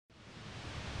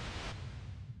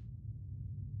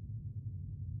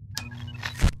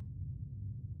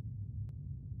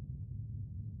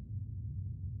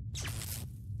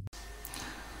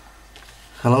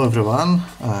Hello everyone,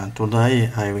 today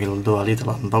I will do a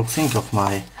little unboxing of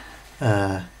my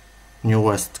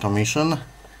newest commission.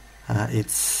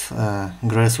 It's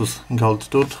Greasus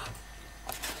Goldtooth.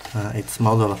 It's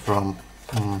model from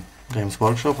Games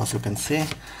Workshop, as you can see,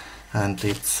 and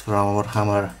it's from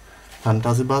Warhammer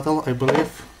Fantasy Battle, I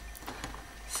believe.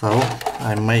 So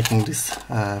I'm making this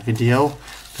video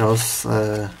because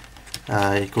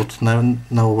I could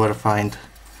nowhere find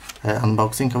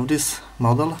unboxing of this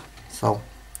model. So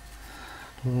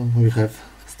we have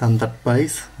standard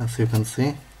base, as you can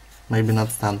see, maybe not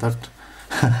standard,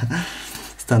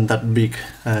 standard big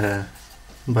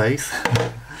base,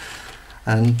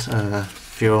 and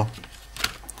few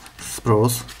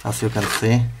sprues, as you can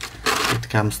see. It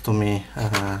comes to me,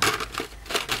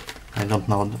 I don't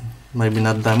know, maybe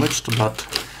not damaged, but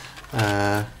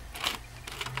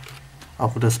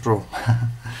of the sprue.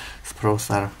 Sprues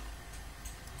are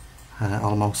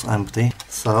almost empty.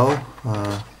 So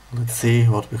let's see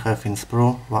what we have in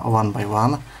sprue one by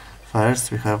one.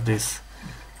 First we have this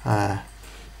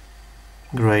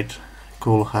great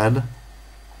cool head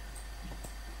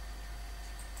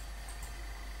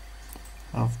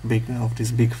of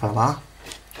this big fella.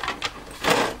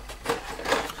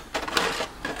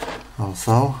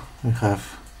 Also we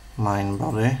have main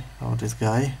body of this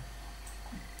guy.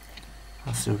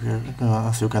 As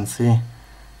you can see,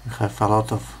 we have a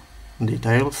lot of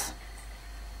details,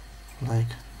 like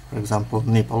for example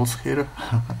nipples here.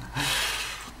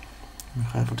 We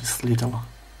have this little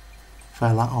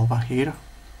fella over here.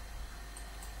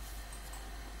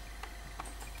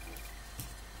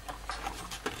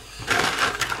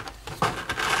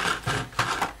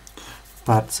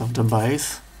 Parts of the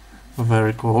base,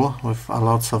 very cool, with a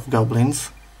lots of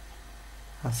goblins,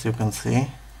 as you can see.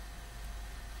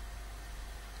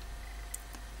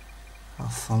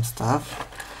 Some stuff,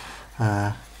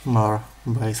 more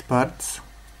base parts,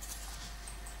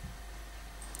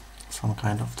 some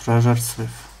kind of treasures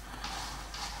with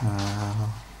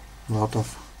a lot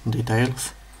of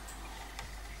details.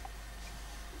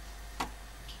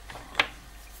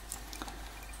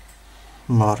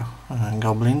 More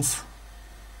goblins.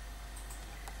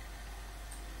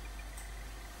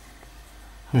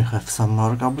 We have some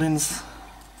more goblins.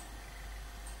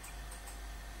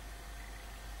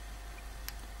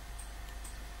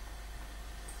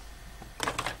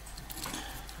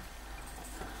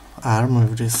 Arm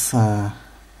with this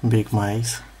big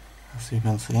mace, as you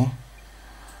can see.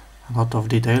 A lot of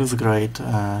details, great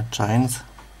chains,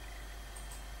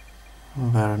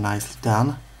 very nicely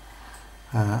done.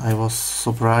 I was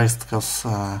surprised because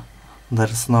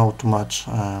there's not too much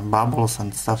bubbles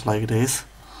and stuff like this.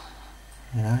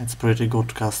 Yeah, it's pretty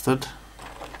good casted.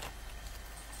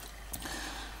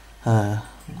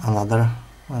 Another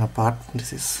part,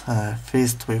 this is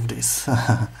fist with this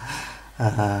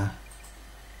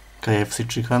KFC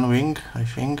chicken wing, I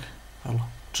think. Well,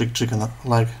 chicken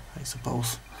leg, I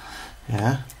suppose.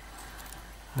 Yeah.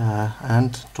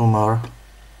 And two more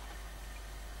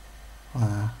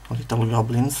little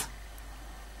goblins.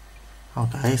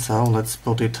 Okay, so let's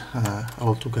put it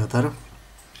all together.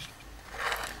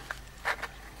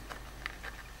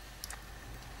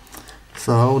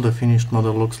 So the finished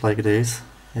model looks like this.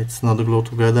 It's not glued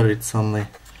together, it's only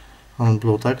on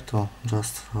blue tack, to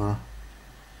just for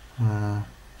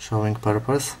showing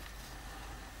purpose.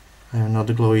 I will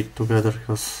not glue it together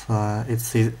because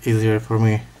it's easier for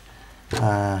me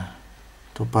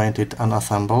to paint it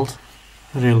unassembled.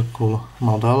 Real cool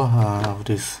model of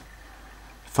this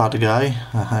fat guy.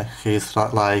 He's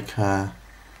like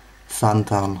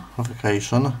Santa on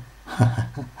vacation.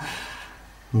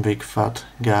 Big fat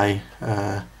guy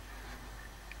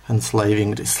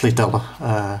enslaving these little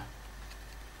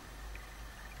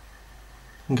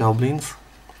goblins.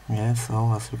 Yeah,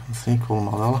 so as you can see, cool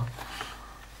model.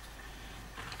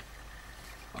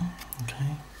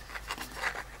 Okay.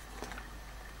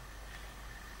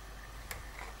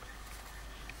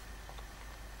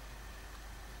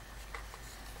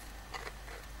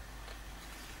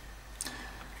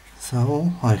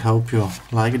 So I hope you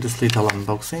like this little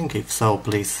unboxing. If so,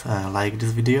 please like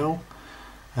this video,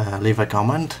 leave a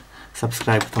comment,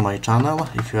 subscribe to my channel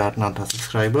if you are not a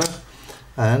subscriber,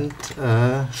 and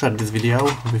share this video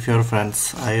with your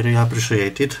friends. I really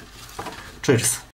appreciate it. Cheers!